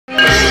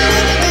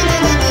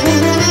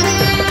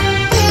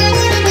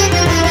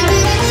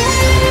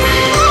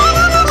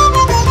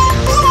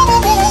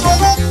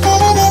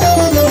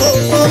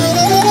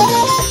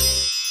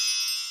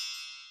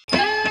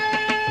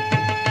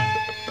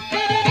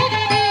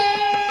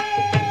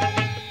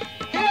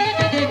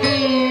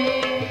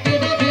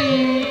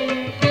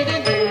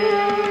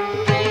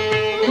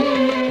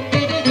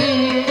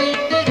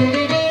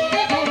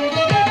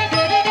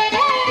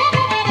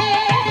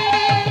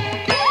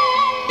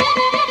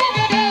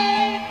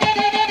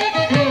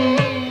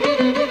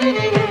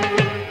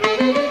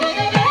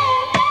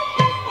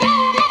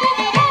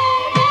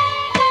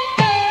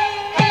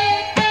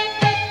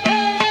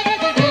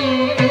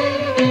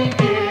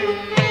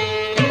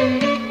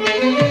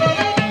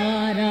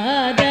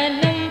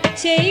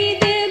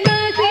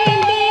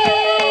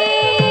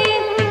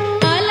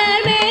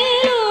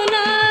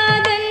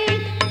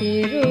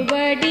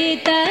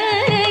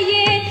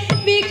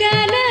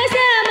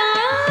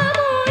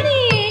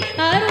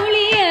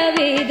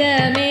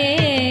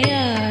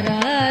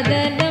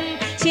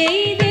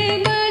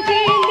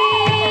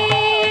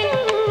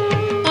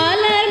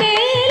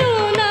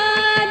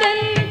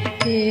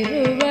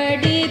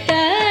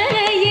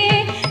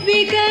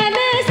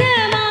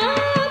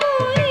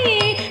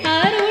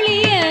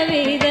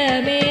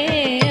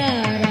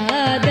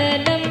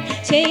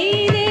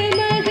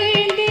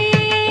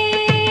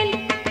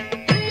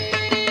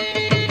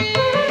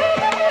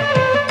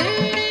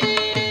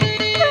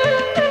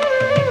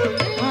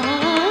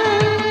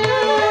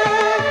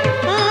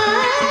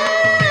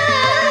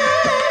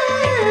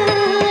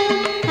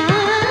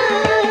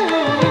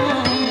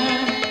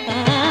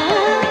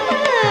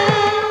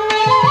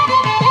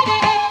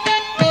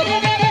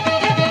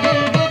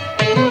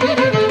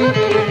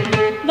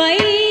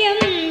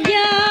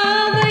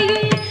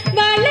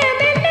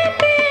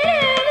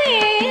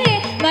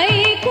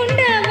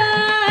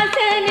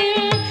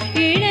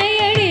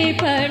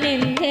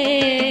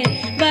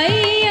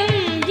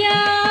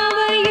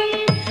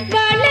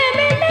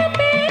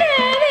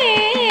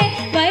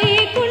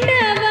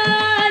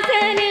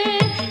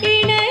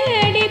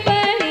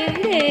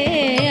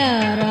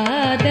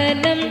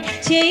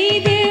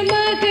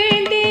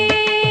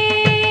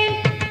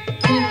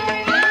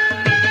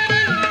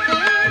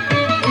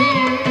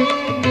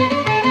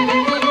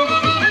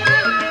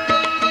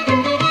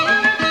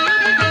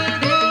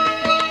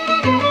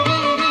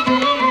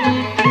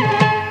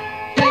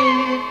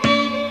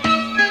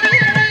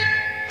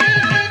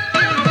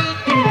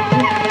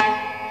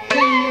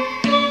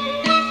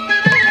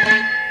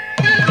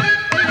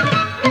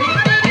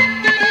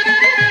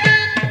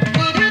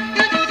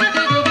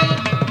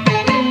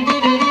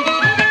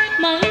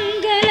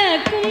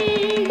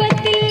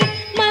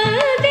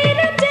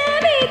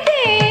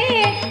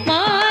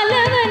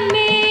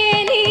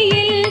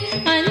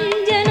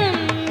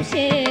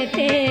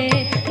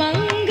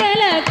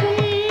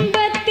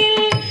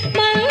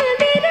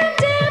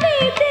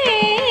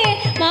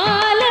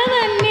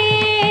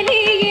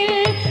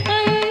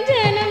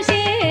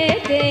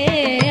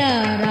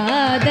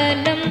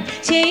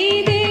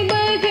செய்து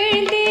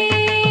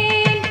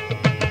மகிழ்ந்தேன்.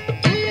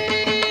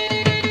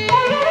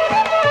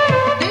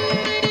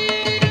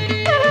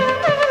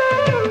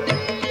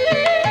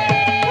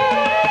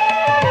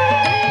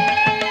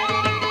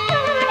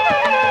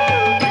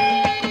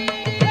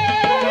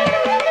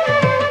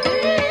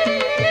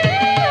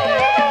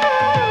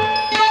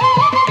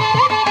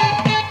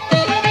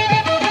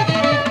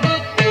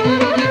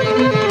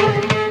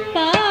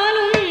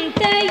 பாலும்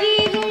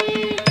தயிரும்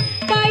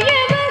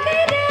பழவகை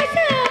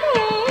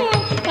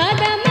ரசமும்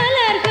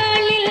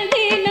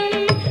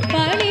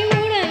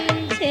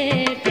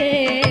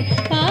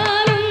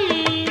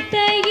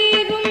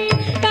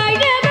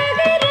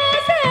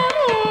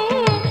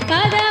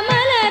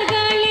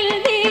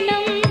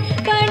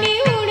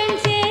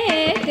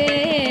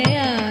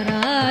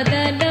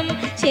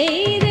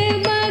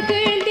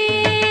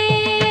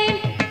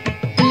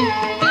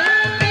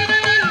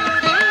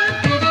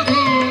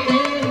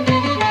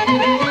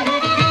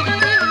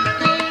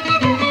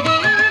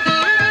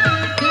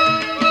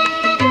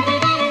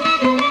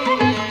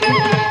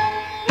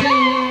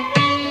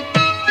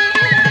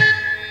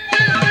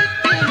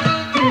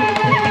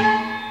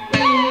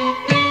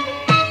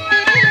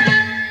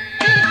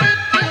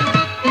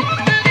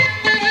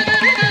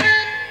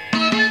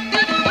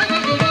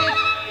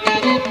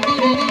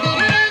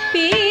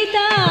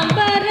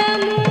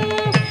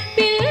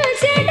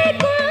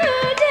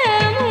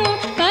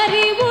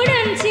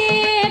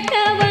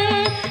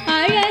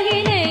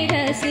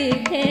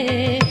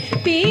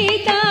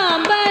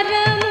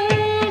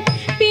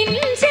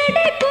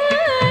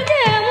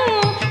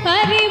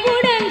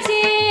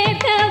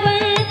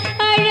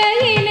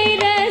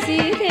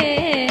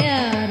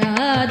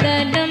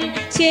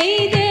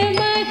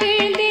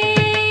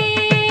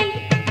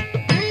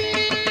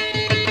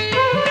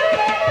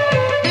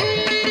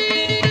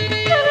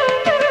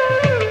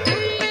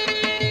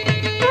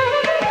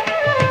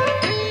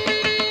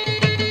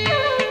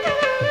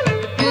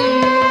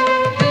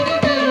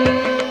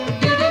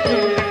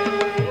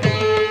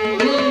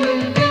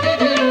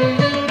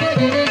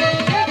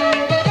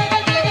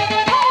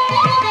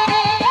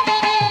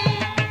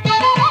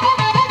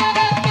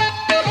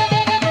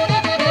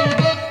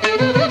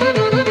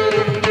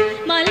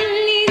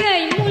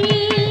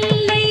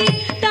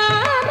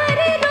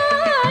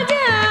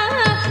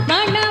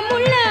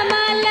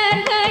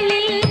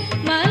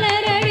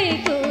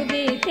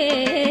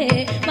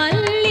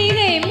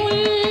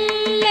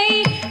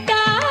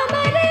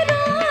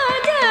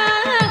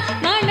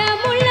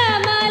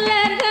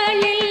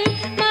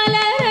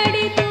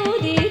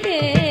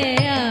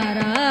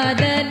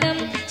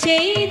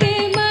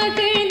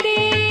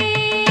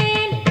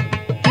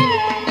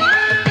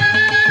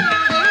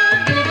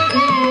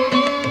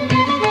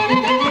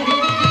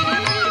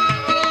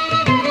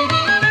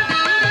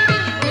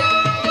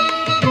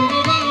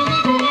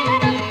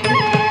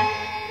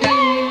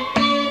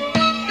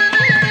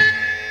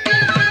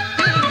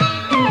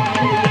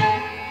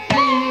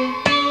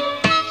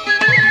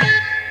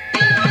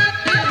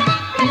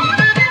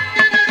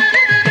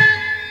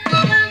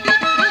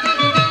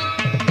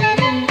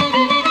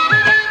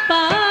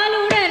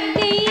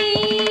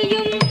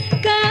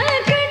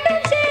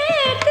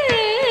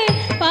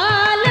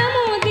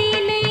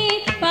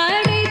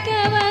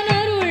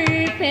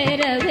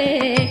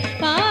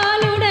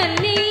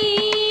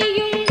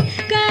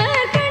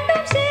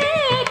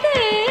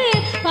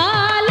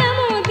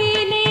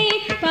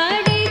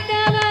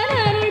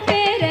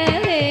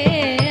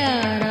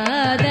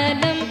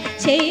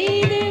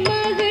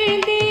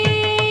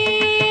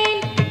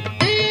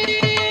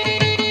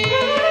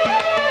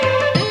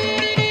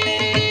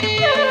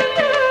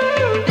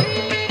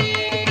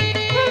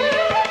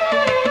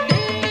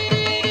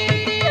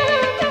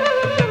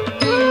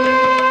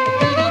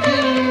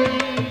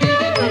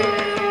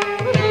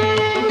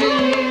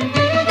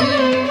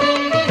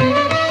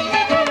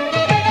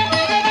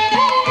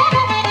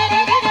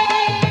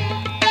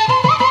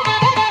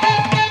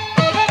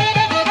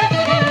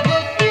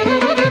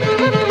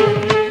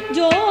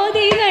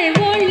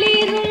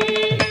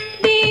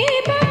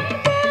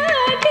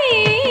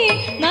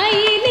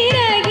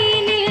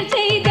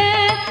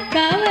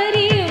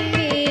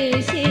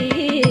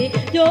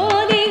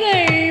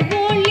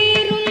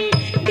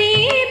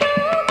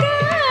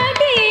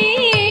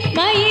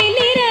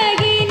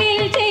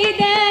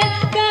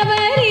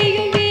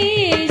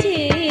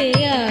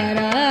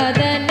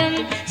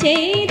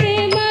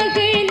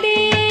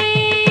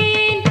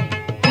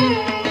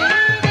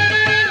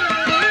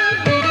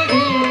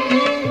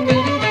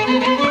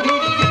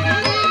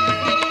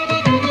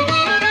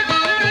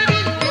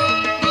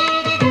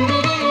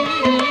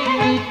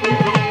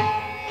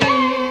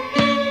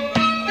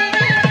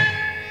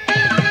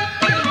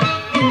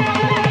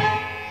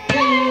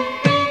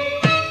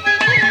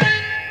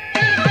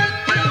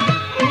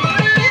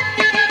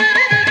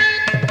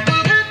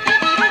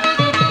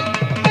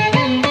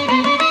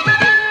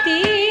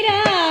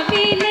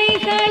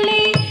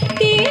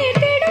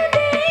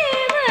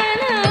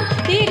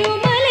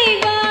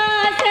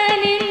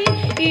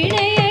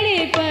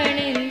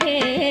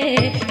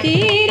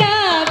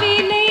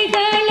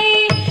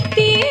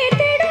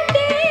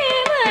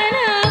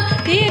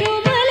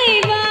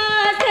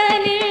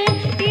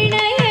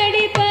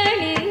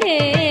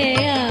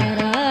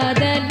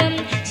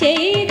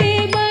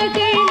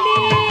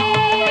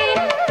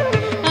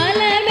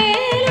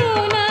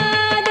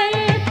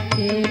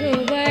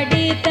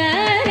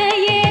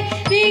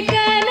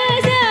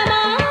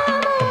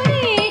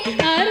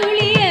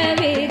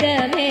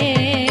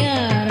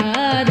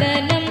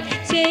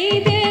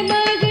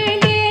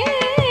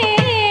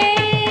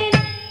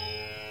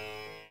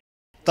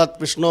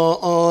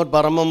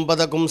तत्विष्णोर्परमं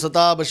पदकुं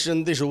सता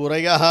पश्यन्ति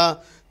शूरयः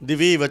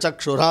दिवीव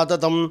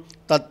चक्षुराततं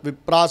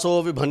तत्विप्रासो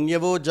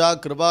विभन्यवो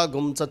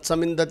जाकृपागुं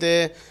सत्समिन्दते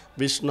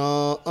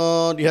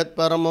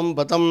विष्णोर्यत्परमं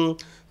पदं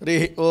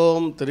हरिः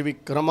ओं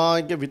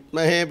त्रिविक्रमाय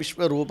विद्महे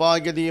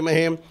विश्वरूपाय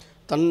धीमहि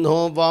तन्नो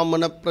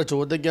वामनः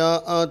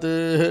प्रचोदयात्.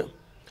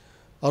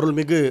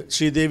 அருள்மிகு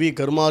ஸ்ரீதேவி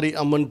கருமாரி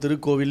அம்மன்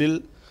திருக்கோவிலில்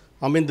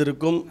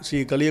அமைந்திருக்கும் ஸ்ரீ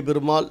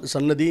கலியபெருமாள்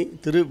சன்னதி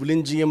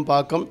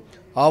திருவிளிஞ்சியம்பாக்கம்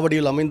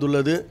ஆவடியில்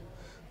அமைந்துள்ளது.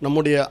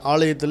 நம்முடைய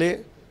ஆலயத்திலே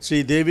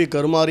ஸ்ரீதேவி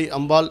கருமாரி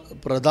அம்பாள்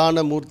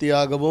பிரதான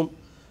மூர்த்தியாகவும்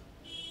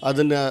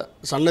அதன்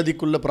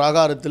சன்னதிக்குள்ள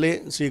பிராகாரத்திலே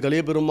ஸ்ரீ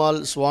கலியபெருமாள்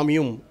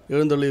சுவாமியும்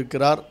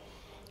எழுந்தள்ளிருக்கிறார்.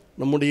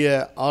 நம்முடைய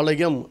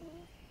ஆலயம்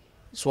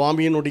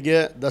சுவாமியினுடைய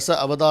தச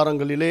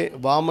அவதாரங்களிலே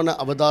வாமன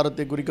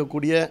அவதாரத்தை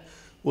குறிக்கக்கூடிய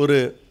ஒரு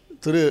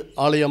திரு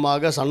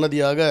ஆலயமாக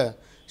சன்னதியாக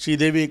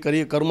ஸ்ரீதேவி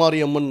கருமாரி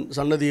அம்மன்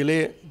சன்னதியிலே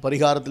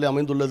பரிகாரத்திலே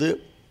அமைந்துள்ளது.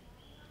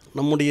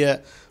 நம்முடைய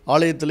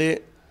ஆலயத்திலே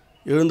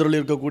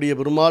எழுந்தருளிருக்கக்கூடிய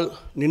பெருமாள்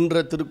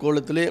நின்ற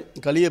திருக்கோலத்திலே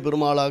கலிய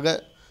பெருமாளாக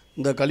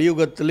இந்த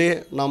கலியுகத்திலே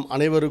நாம்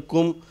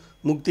அனைவருக்கும்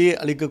முக்தியை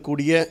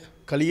அளிக்கக்கூடிய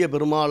கலிய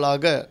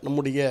பெருமாளாக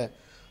நம்முடைய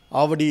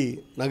ஆவடி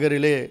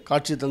நகரிலே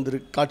காட்சி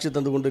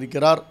தந்து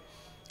கொண்டிருக்கிறார்.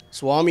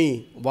 சுவாமி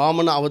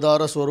வாமன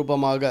அவதார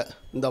ஸ்வரூபமாக,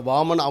 இந்த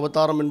வாமன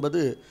அவதாரம்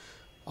என்பது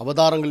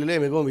அவதாரங்களிலே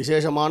மிகவும்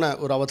விசேஷமான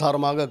ஒரு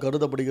அவதாரமாக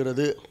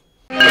கருதப்படுகிறது.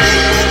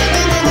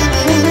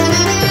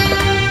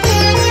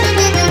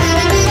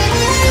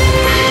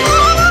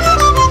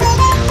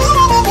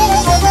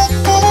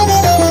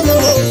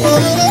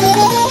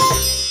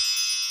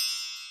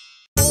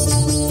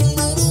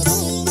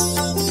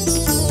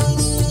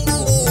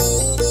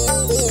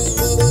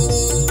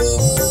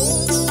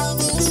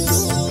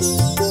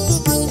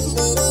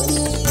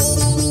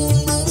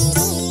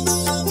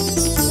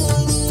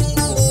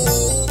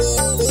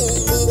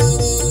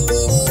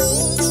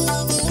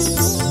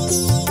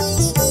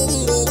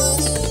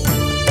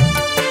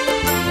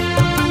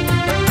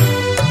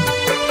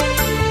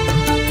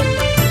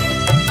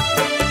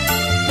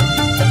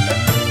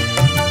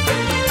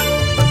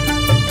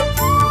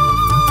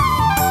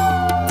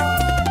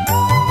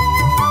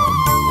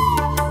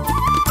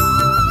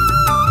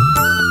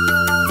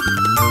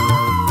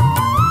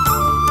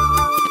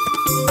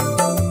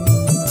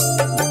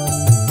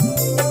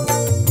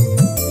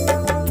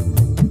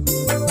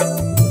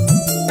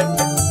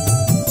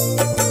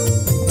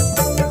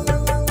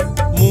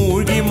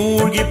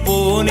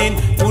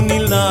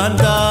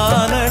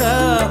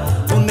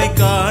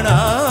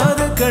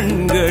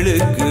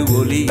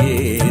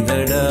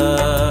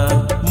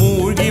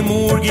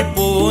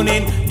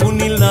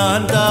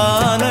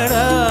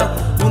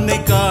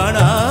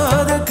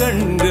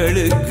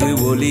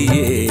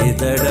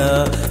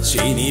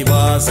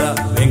 श्रीनिवास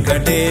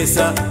वेंकटेश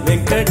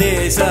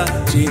वेंकटेश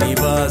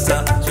श्रीनिवास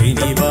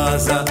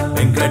श्रीनिवास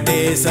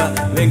वेंकटेश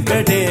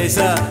वेंकटेश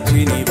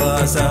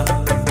श्रीनिवास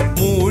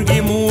मूழ்கி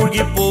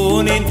மூழ்கி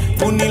போனேன்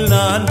உன்னில்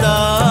நான்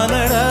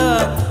தானடா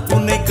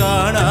உன்னை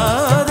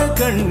காணாத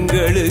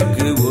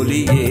கண்களுக்கு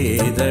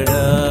ஒளியேதடா.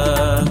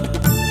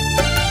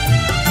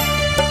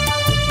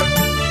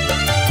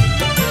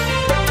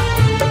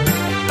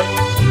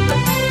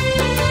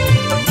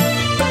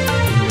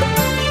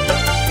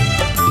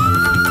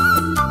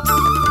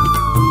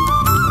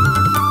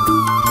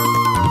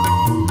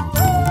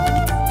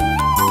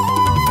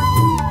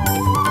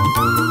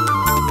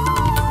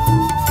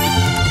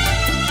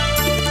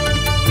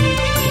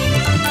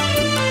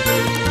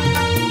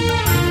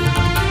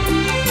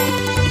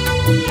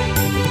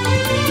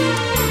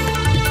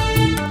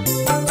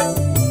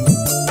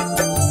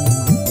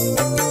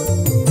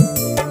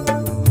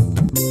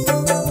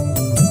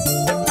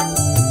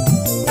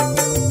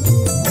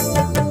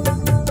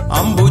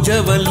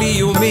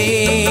 அம்புஜவல்லியுமே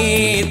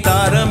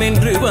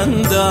தாரமென்று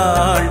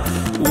வந்தாள்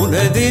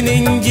உனது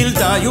நெஞ்சில்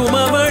தாயும்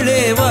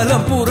அவளே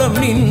வலப்புறம்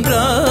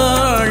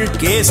நின்றாள்.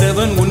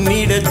 கேசவன்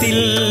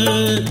உன்னிடத்தில்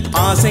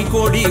ஆசை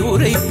கொடி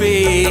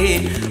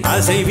உரைப்பேன்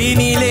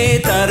அசைவினிலே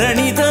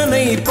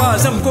தரணிதனை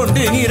பாசம்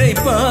கொண்டு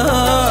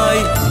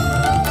நிறைப்பாய்.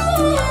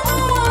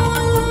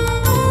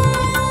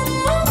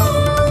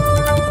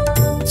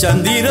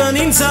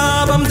 சந்திரனின்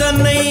சாபம்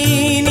தன்னை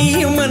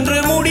நீயும் என்று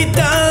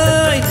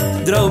முடித்தாய்.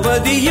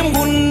 திரௌபதியும்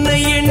உன்னை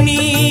எண்ணி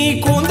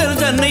கூந்தல்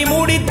தன்னை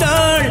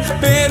முடித்தாள்.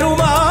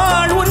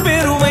 பெருமாள் உன்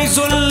பெருமை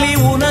சொல்லி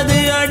உனது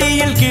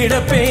அடியில்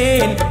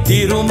கிடப்பேன்.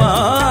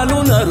 திருமால்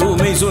உன்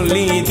அருமை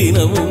சொல்லி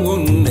தினமும்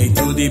உன்னை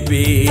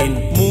துதிப்பேன்.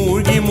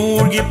 மூழ்கி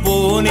மூழ்கி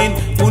போனேன்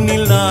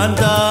உன்னில் நான்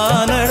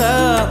தானடா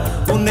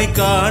உன்னை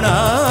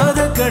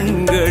காணாத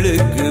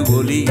கண்களுக்கு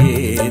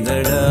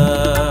ஒளியேதடா.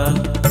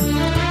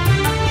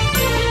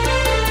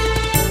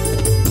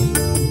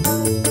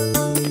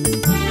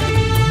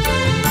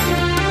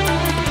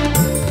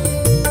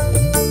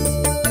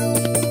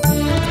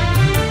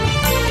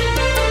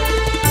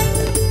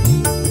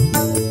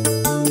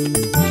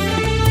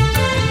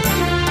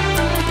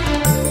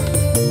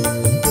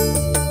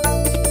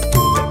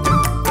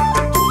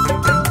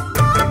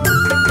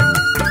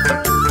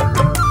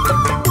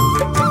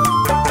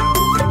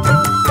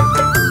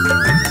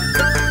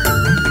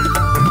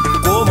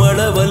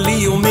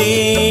 வள்ளியுமே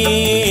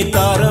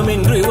தாரம்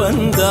என்று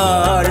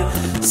வந்தாள்.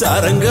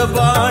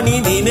 சரங்கபாணி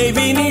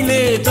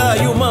நினைவினிலே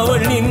தாயும்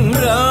அவள்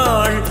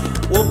நின்றாள்.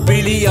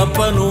 ஒப்பிலி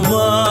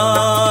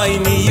அப்பனுமாய்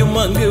நீயும்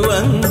அங்கு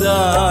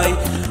வந்தாய்.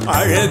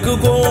 அழகு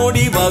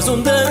கோடி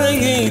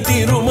வசுந்தரையை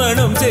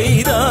திருமணம்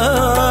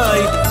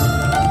செய்தாய்.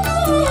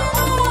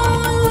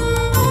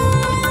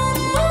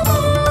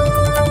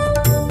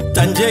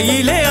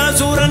 தஞ்சையிலே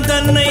அசுரன்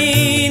தன்னை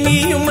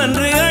நீயும்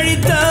அன்று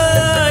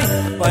அழித்தாய்.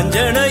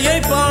 பஞ்சனையை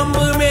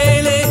பாம்பு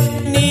மேலே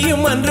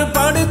நீயும் அன்று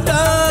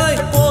படுத்தாய்.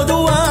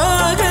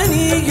 பொதுவாக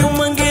நீயும்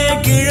அங்கே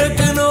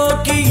கிழக்கு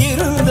நோக்கி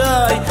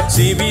இருந்தாய்.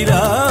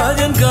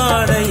 சிவிராஜன்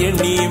காண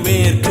எண்ணி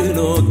மேற்கு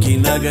நோக்கி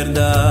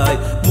நகர்ந்தாய்.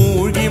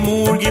 மூழ்கி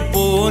மூழ்கி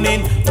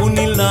போனேன்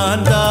உன்னில்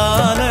நான்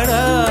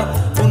தானடா.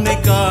 உன்னை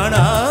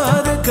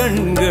காணாத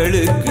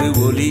கண்களுக்கு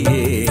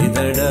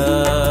ஒளியேதடா.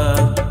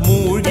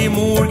 மூழ்கி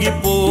மூழ்கி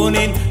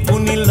போனேன்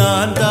உன்னில்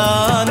நான்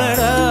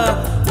தானடா.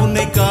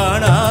 உன்னை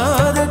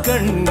காணாத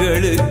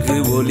கண்களுக்கு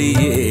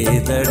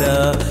ஒளியேதடா.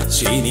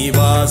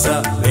 ஸ்ரீனிவாச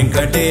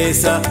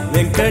வெங்கடேச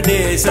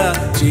வெங்கடேச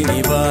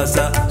ஸ்ரீனிவாச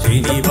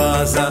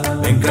ஸ்ரீனிவாச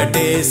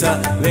வெங்கடேச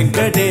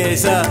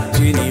வெங்கடேச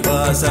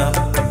ஸ்ரீனிவாச.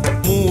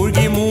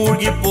 மூழ்கி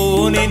மூழ்கி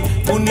போனேன்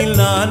உன்னில்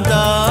நான்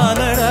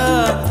தானடா.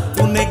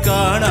 உன்னை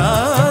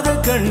காணாத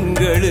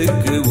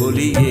கண்களுக்கு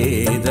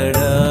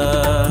ஒளியேதடா.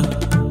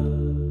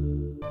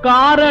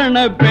 காரண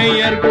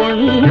பெயர்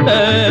கொண்ட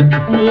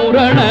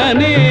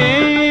பூரணனே,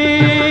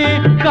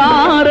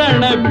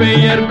 காரண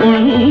பெயர்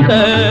கொண்ட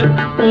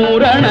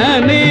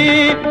பூரணனே,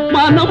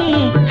 மனம்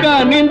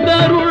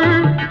கனிந்தருள்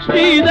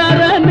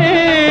ஸ்ரீதரனே.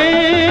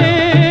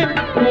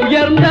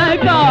 உயர்ந்த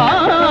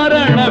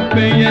காரண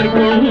பெயர்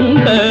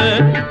கொண்ட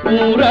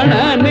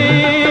பூரணனே,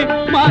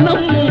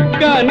 மனம்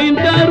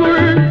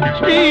கனிந்தருள்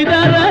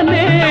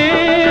ஸ்ரீதரனே.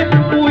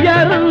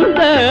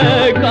 உயர்ந்த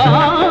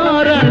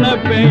காரண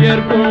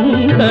பெயர்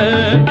கொண்ட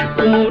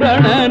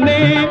பூரணனே.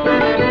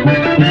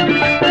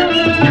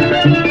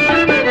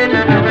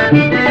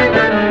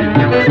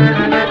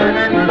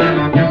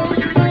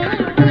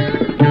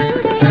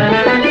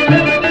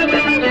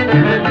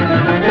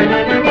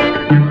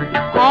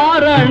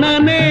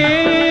 ஆரணனே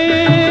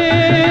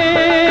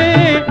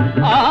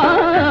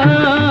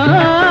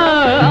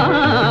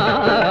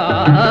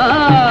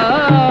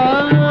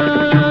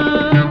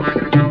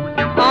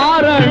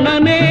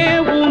ஆரணனே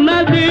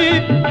உனது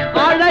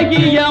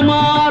அழகிய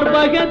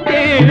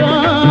மார்பகத்தே.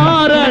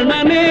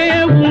 ஆரணனே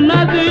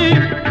உனது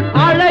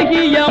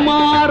அழகிய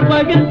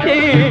மார்பகத்தே.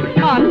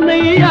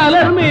 அன்னை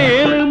அலர்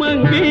மேல்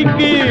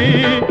மங்கிக்கு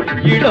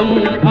இடம்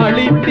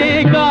அளித்தே.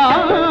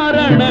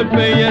 காரண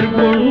பெயர்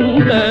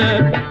கொண்ட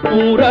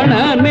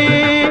பூரணனே,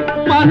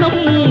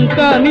 மனம்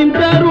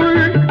கனிந்தருள்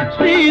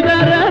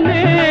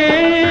ஸ்ரீதரனே.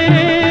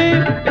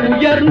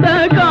 உயர்ந்த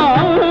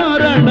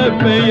காரண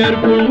பெயர்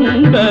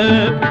கொண்ட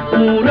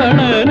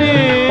பூரணனே.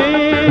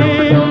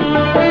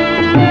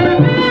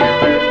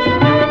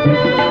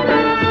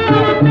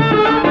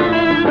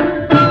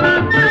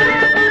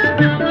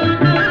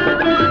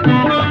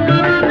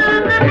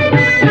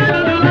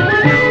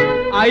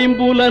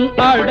 ஐம்புலன்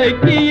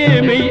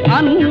அடக்கியமை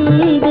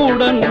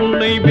அன்புடன்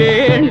உன்னை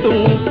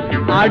வேண்டும்.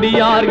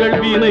 அடியார்கள்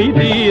வினை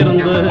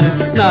தீர்ந்த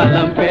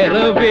நலம்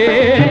பெறவே.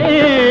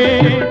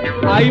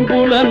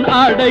 ஐம்புலன்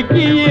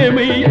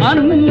அடக்கியமை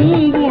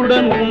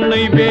அன்புடன்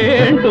உன்னை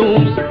வேண்டும்.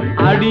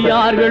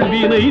 அடியார்கள்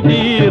வினை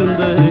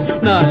தீர்ந்த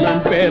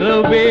நலம்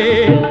பெறவே.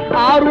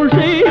 அருள்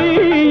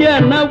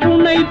செய்யன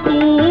உன்னை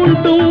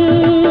தூண்டும்.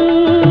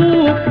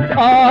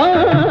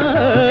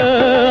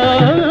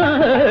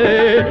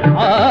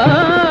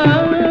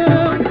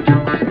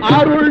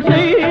 அருள்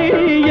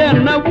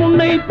செய்யன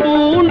உன்னை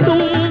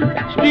தூண்டும்.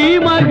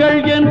 ஸ்ரீமகள்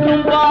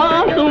என்றும்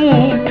வாசும்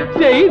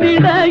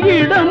செய்திட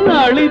இடம்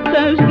அளித்த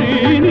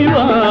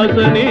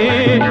ஸ்ரீனிவாசனே.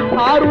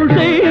 அருள்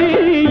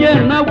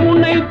செய்யன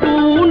உன்னை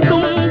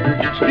தூண்டும்.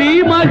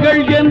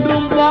 ஸ்ரீமகள்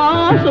என்றும்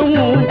வாசும்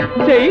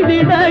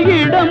செய்திட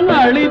இடம்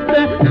அளித்த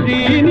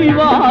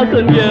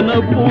ஸ்ரீனிவாசன் என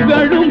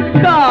புகழும்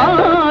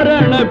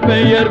காரண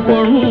பெயர்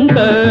கொண்ட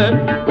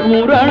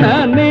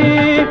பூரணனே.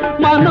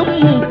 மனம்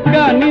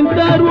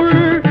கனிந்தருள்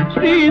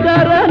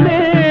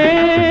ஸ்ரீதரனே.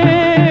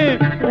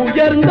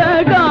 உயர்ந்த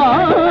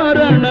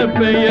காரண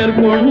பெயர்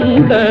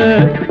கொண்ட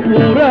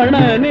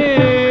பூரணனே.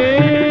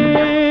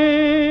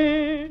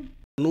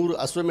 100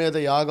 அஸ்வமேத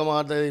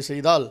யாகமானதை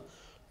செய்தால்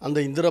அந்த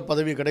இந்திர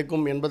பதவி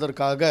கிடைக்கும்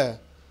என்பதற்காக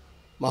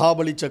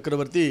மகாபலி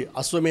சக்கரவர்த்தி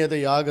அஸ்வமேத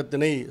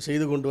யாகத்தினை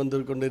செய்து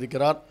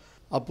கொண்டிருக்கிறார்.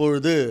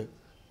 அப்பொழுது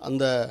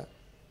அந்த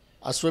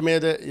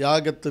அஸ்வமேத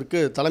யாகத்திற்கு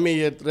தலைமை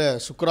ஏற்ற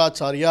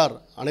சுக்கராச்சாரியார்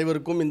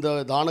அனைவருக்கும் இந்த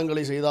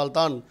தானங்களை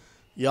செய்தால்தான்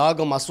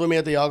யாகம்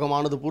அஸ்வமேத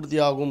யாகமானது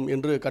பூர்த்தியாகும்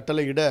என்று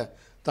கட்டளையிட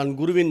தன்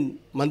குருவின்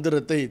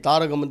மந்திரத்தை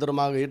தாரக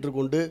மந்திரமாக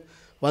ஏற்றுக்கொண்டு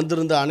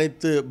வந்திருந்த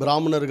அனைத்து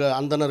பிராமணர்கள்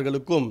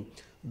அந்தணர்களுக்கும்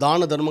தான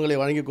தர்மங்களை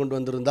வழங்கி கொண்டு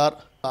வந்திருந்தார்.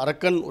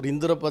 அரக்கன் ஒரு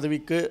இந்திர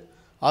பதவிக்கு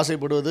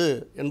ஆசைப்படுவது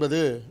என்பது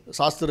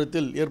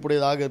சாஸ்திரத்தில்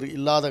ஏற்புடையதாக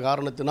இல்லாத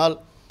காரணத்தினால்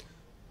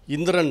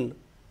இந்திரன்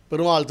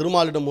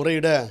திருமாலிடம்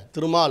முறையிட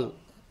திருமால்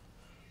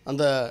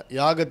அந்த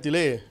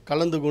யாகத்திலே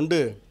கலந்து கொண்டு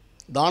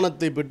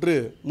தானத்தை பெற்று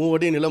 3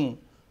 அடி நிலம்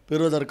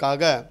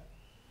பெறுவதற்காக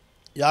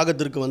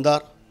யாகத்திற்கு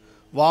வந்தார்.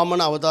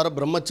 வாமன அவதார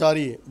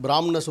பிரம்மச்சாரி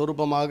பிராமண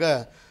ஸ்வரூபமாக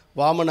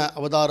வாமன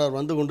அவதாரர்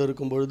வந்து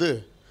கொண்டிருக்கும் பொழுது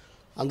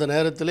அந்த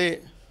நேரத்திலே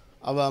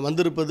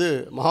வந்திருப்பது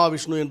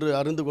மகாவிஷ்ணு என்று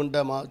அறிந்து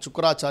கொண்ட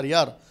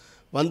சுக்கராச்சாரியார்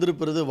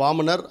வந்திருப்பது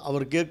வாமனர்,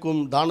 அவர்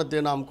கேட்கும் தானத்தை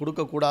நாம்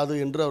கொடுக்கக்கூடாது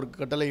என்று அவருக்கு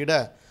கட்டளையிட,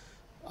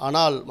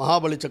 ஆனால்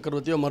மகாபலி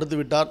சக்கரவர்த்தியோ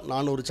மறுத்துவிட்டார்.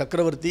 நான் ஒரு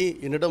சக்கரவர்த்தி,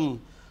 என்னிடம்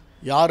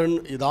யாருன்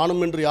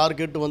தானம் என்று யார்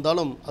கேட்டு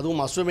வந்தாலும்,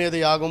 அதுவும் அஸ்வமேத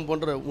யாகம்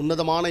போன்ற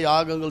உன்னதமான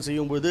யாகங்கள்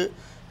செய்யும்போது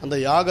அந்த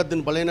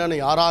யாகத்தின் பலனான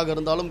யாராக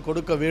இருந்தாலும்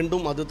கொடுக்க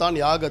வேண்டும், அதுதான்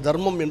யாக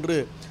தர்மம் என்று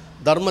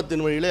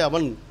தர்மத்தின் வழியிலே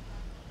அவன்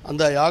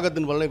அந்த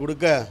யாகத்தின் பலனை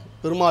கொடுக்க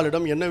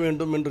பெருமாளிடம் என்ன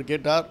வேண்டும் என்று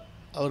கேட்டார்.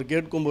 அவர்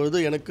கேட்கும்பொழுது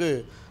எனக்கு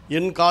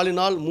என்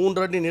காலினால்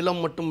 3 அடி நிலம்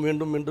மட்டும்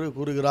வேண்டும் என்று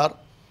கூறுகிறார்.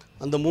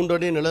 அந்த 3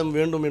 அடி நிலம்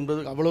வேண்டும்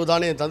என்பது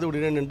அவ்வளவுதானே தந்து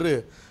விடுகிறேன் என்று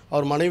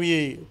அவர்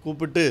மனைவியை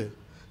கூப்பிட்டு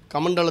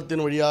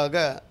கமண்டலத்தின் வழியாக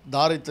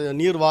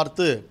நீர்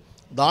வார்த்து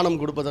தானம்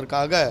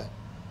கொடுப்பதற்காக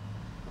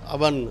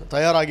அவன்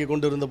தயாராகி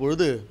கொண்டிருந்த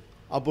பொழுது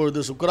அப்பொழுது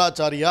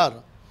சுக்கராச்சாரியார்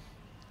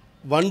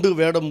வண்டு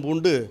வேடம்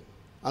பூண்டு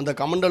அந்த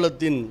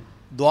கமண்டலத்தின்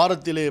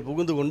துவாரத்திலே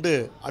புகுந்து கொண்டு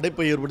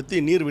அடைப்பை ஏற்படுத்தி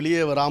நீர்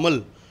வெளியே வராமல்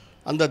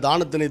அந்த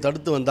தானத்தினை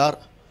தடுத்து வந்தார்.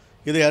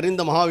 இதை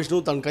அறிந்த மகாவிஷ்ணு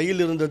தன்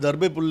கையில் இருந்த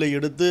தர்பை புல்லை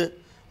எடுத்து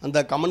அந்த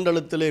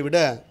கமண்டலத்திலே விட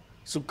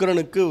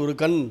சுக்கிரனுக்கு ஒரு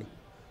கண்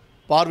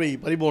பார்வை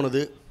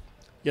பறிபோனது.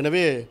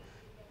 எனவே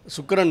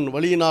சுக்கிரன்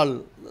வலியினால்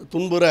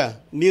துன்புற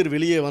நீர்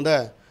வெளியே வந்த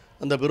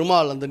அந்த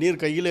பெருமாள் அந்த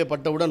நீர் கையிலே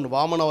பட்டவுடன்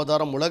வாமன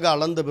அவதாரம் உலக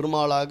அளந்த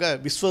பெருமாளாக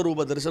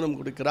விஸ்வரூப தரிசனம்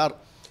கொடுக்கிறார்.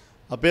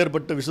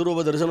 அப்பேற்பட்ட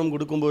விஸ்வரூப தரிசனம்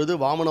கொடுக்கும்பொழுது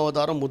வாமன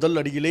அவதாரம் முதல்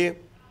அடியிலே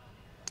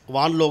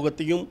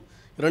வான்லோகத்தையும்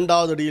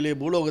 2வது அடியிலே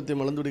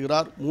பூலோகத்தையும் அளந்து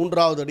விடுகிறார்.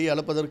 3வது அடி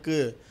அளப்பதற்கு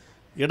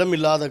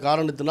இடமில்லாத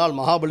காரணத்தினால்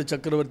மகாபலி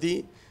சக்கரவர்த்தி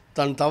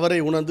தன் தவறை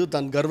உணர்ந்து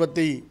தன்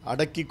கர்வத்தை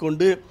அடக்கி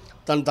கொண்டு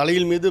தன்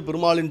தலையில் மீது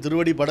பெருமாளின்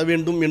திருவடி பட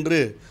வேண்டும் என்று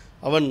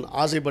அவன்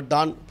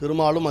ஆசைப்பட்டான்.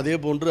 பெருமாளும் அதே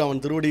போன்று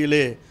அவன்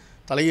திருவடியிலே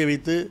தலையை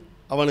வைத்து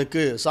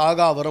அவனுக்கு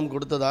சாகா வரம்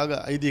கொடுத்ததாக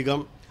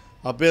ஐதீகம்.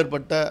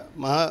 அப்பேற்பட்ட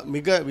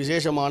மிக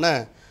விசேஷமான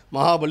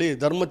மகாபலி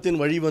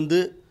தர்மத்தின் வழி வந்து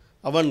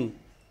அவன்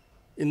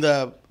இந்த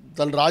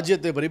தன்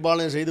ராஜ்யத்தை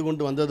பரிபாலனை செய்து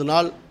கொண்டு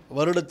வந்ததினால்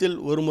வருடத்தில்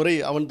ஒரு முறை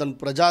அவன் தன்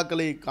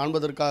பிரஜாக்களை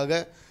காண்பதற்காக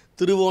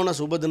திருவோண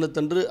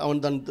சுபதினத்தன்று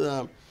அவன் தன்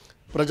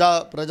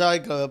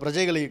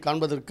பிரஜைகளை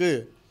காண்பதற்கு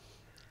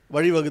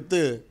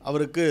வழிவகுத்து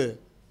அவருக்கு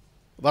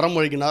வரம்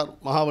வழங்கினார்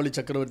மகாபலி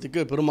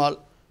சக்கரவர்த்திக்கு பெருமாள்.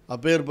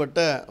 அப்பேற்பட்ட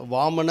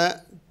வாமன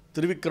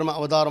திருவிக்கிரம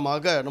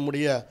அவதாரமாக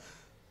நம்முடைய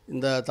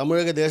இந்த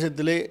தமிழக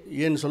தேசத்திலே,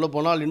 ஏன்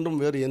சொல்லப்போனால் இன்றும்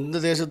வேறு எந்த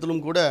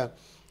தேசத்திலும் கூட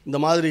இந்த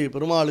மாதிரி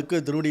பெருமாளுக்கு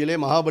திருவடியிலே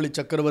மகாபலி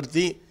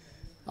சக்கரவர்த்தி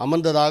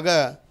அமர்ந்ததாக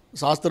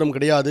சாஸ்திரம்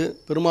கிடையாது.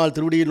 பெருமாள்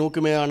திருவடியை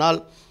நோக்குமேயானால்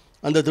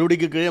அந்த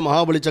திருவடிக்கு கீழே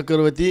மகாபலி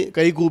சக்கரவர்த்தி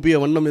கைகூப்பிய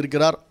வண்ணம்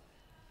இருக்கிறார்.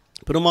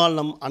 பெருமாள்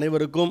நம்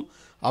அனைவருக்கும்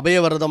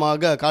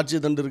அபயவரதமாக காட்சி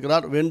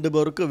தந்திருக்கிறார்.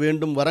 வேண்டுபவருக்கு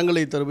வேண்டும்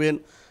வரங்களை தருவேன்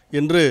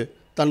என்று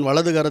தன்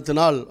வலது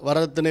கரத்தினால்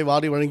வரத்தினை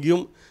வாரி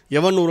வழங்கியும்,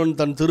 எவன் ஒருவன்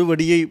தன்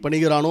திருவடியை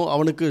பணிகிறானோ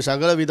அவனுக்கு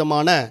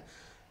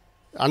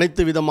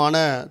அனைத்து விதமான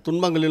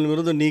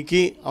துன்பங்களிலிருந்து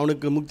நீக்கி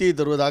அவனுக்கு முக்தியை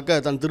தருவதாக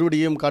தன்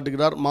திருவடியையும்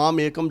காட்டுகிறார். மாம்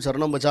ஏக்கம்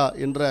சரணம் வச்சா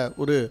என்ற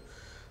ஒரு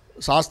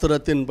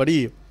சாஸ்திரத்தின்படி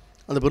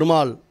அந்த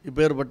பெருமாள்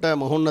இப்பேற்பட்ட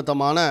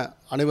மகோன்னதமான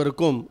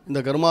அனைவருக்கும் இந்த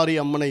கருமாரி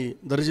அம்மனை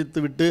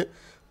தரிசித்துவிட்டு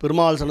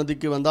பெருமாள்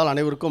சன்னதிக்கு வந்தால்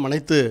அனைவருக்கும்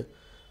அனைத்து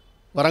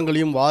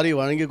வரங்களையும் வாரி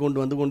வழங்கி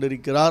வந்து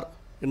கொண்டிருக்கிறார்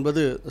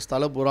என்பது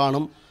ஸ்தல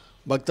புராணம்.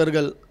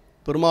 பக்தர்கள்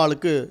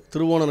பெருமாளுக்கு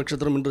திருவோண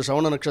நட்சத்திரம் இன்று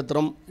சவண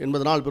நட்சத்திரம்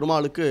என்பதனால்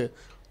பெருமாளுக்கு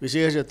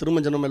விசேஷ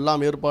திருமஞ்சனம்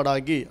எல்லாம்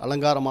ஏற்பாடாகி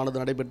அலங்காரமானது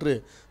நடைபெற்று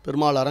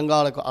பெருமாள்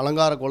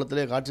அலங்கார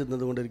கோலத்திலே காட்சி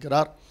தந்து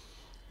கொண்டிருக்கிறார்.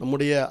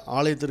 நம்முடைய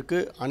ஆலயத்திற்கு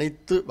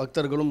அனைத்து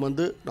பக்தர்களும்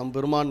வந்து நம்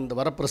பெருமான் இந்த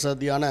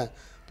வரப்பிரசாதியான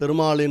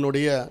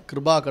பெருமாளினுடைய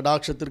கிருபா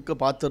கடாட்சத்திற்கு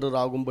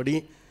பாத்திரராகும்படி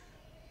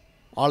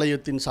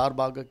ஆலயத்தின்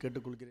சார்பாக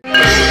கேட்டுக்கொள்கிறேன்.